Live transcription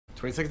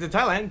20 Seconds in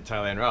Thailand,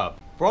 Thailand Rob.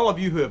 For all of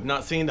you who have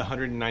not seen the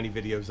 190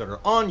 videos that are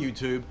on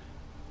YouTube,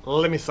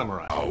 let me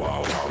summarize.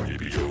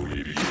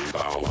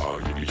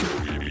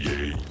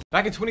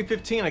 Back in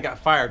 2015, I got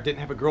fired, didn't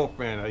have a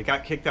girlfriend, I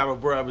got kicked out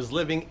of where I was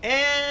living,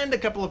 and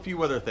a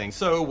few other things.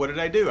 So what did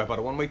I do? I bought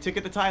a one-way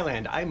ticket to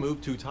Thailand. I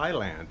moved to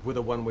Thailand with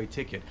a one-way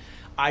ticket.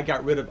 I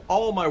got rid of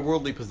all my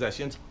worldly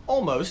possessions,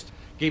 almost.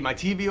 Gave my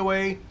TV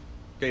away,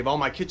 gave all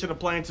my kitchen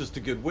appliances to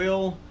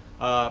Goodwill,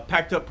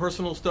 packed up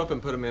personal stuff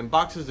and put them in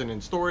boxes and in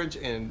storage,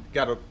 and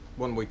got a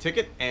one-way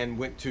ticket and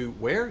went to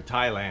where?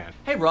 Thailand.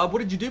 Hey Rob, what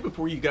did you do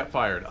before you got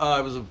fired? I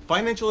was a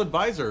financial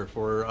advisor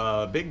for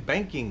a big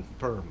banking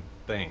firm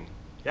thing.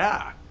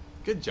 Yeah,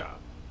 good job.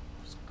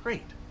 It was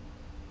great.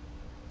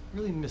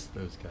 Really missed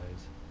those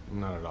guys.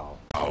 Not at all.